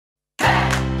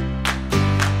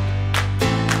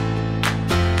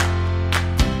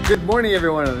Good morning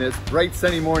everyone on this bright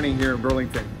sunny morning here in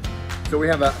Burlington. So we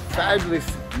have a fabulous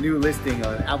new listing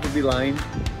on Appleby line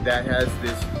that has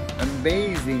this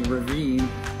amazing ravine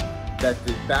that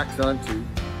it backs onto.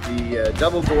 The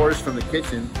double doors from the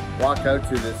kitchen walk out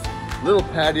to this little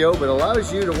patio, but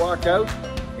allows you to walk out,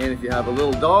 and if you have a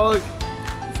little dog,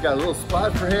 it's got a little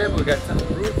spot for him. We've got some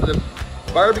room for the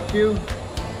barbecue,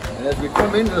 and as we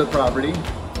come into the property,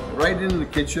 right into the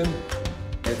kitchen,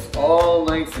 it's all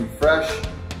nice and fresh,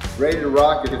 ready to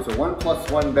rock. It's a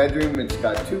 1+1 bedroom. It's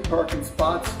got 2 parking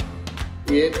spots.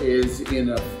 It is in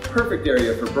a perfect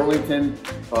area for Burlington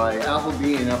by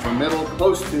Appleby and Upper Middle,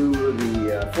 close to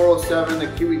the 407, the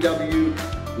QEW,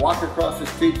 walk across the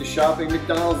street to shopping.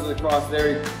 McDonald's is across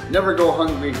there. Never go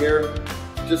hungry here.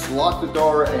 Just lock the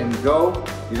door and go.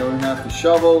 You don't have to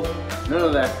shovel, none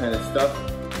of that kind of stuff.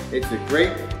 It's a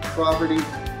great property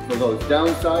for those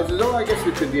downsizers, or I guess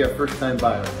it could be a first-time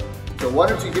buyer. So why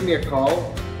don't you give me a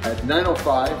call at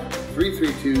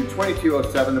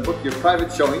 905-332-2207 to book your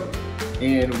private showing,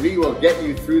 and we will get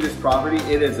you through this property.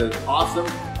 It is an awesome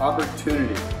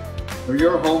opportunity. For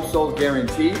your home sold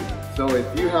guaranteed. So if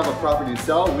you have a property to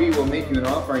sell, we will make you an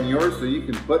offer on yours so you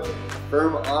can put a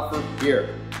firm offer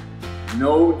here.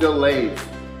 No delays.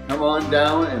 Come on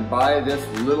down and buy this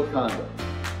little condo.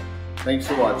 Thanks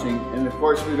for watching. And of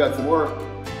course, we've got some more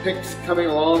pics coming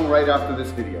along right after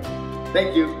this video.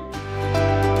 Thank you.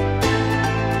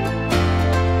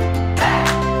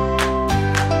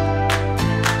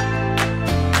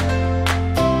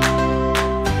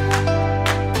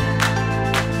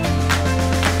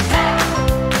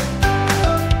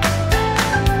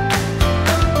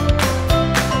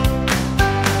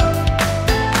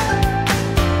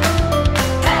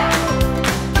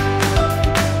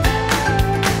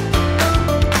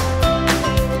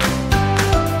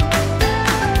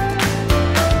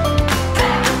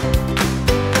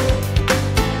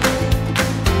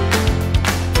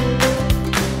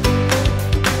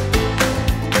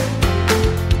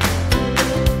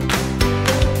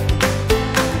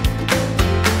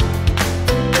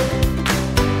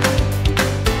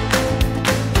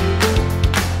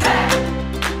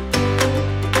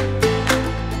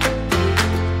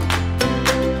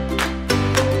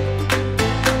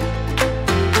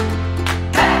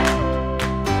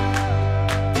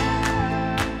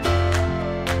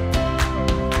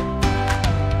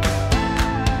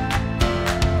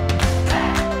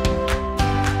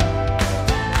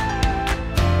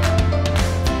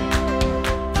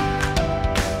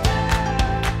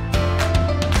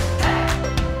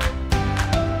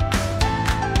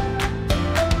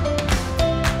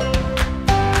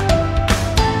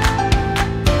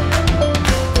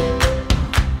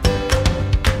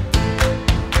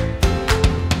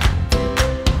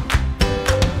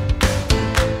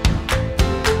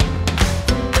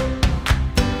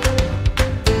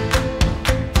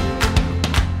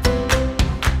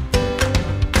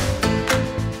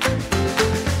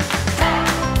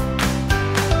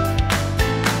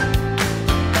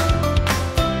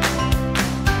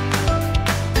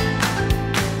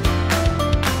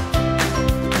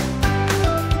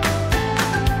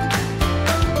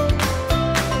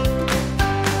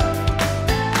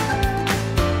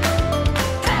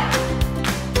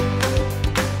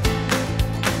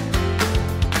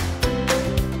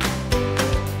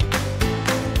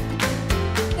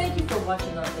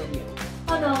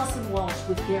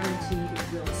 With guaranteed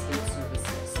real estate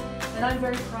services. And I'm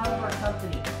very proud of our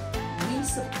company. We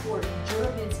support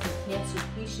Juravinski Cancer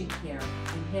Patient Care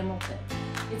in Hamilton.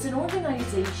 It's an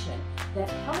organization that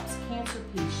helps cancer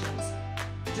patients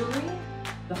during,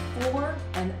 before,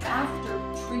 and after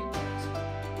treatment.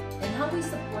 And how we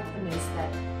support them is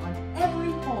that on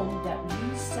every home that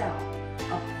we sell,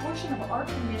 a portion of our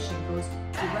commission goes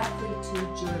directly to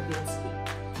Juravinski.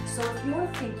 So if you're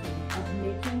thinking of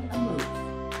making a move,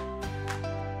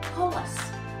 call us.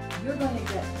 You're going to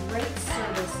get great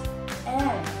service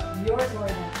and you're going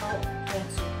to help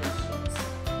cancer patients.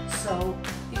 So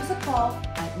give us a call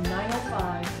at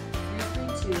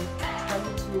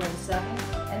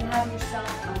 905-332-2207 and have yourself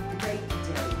a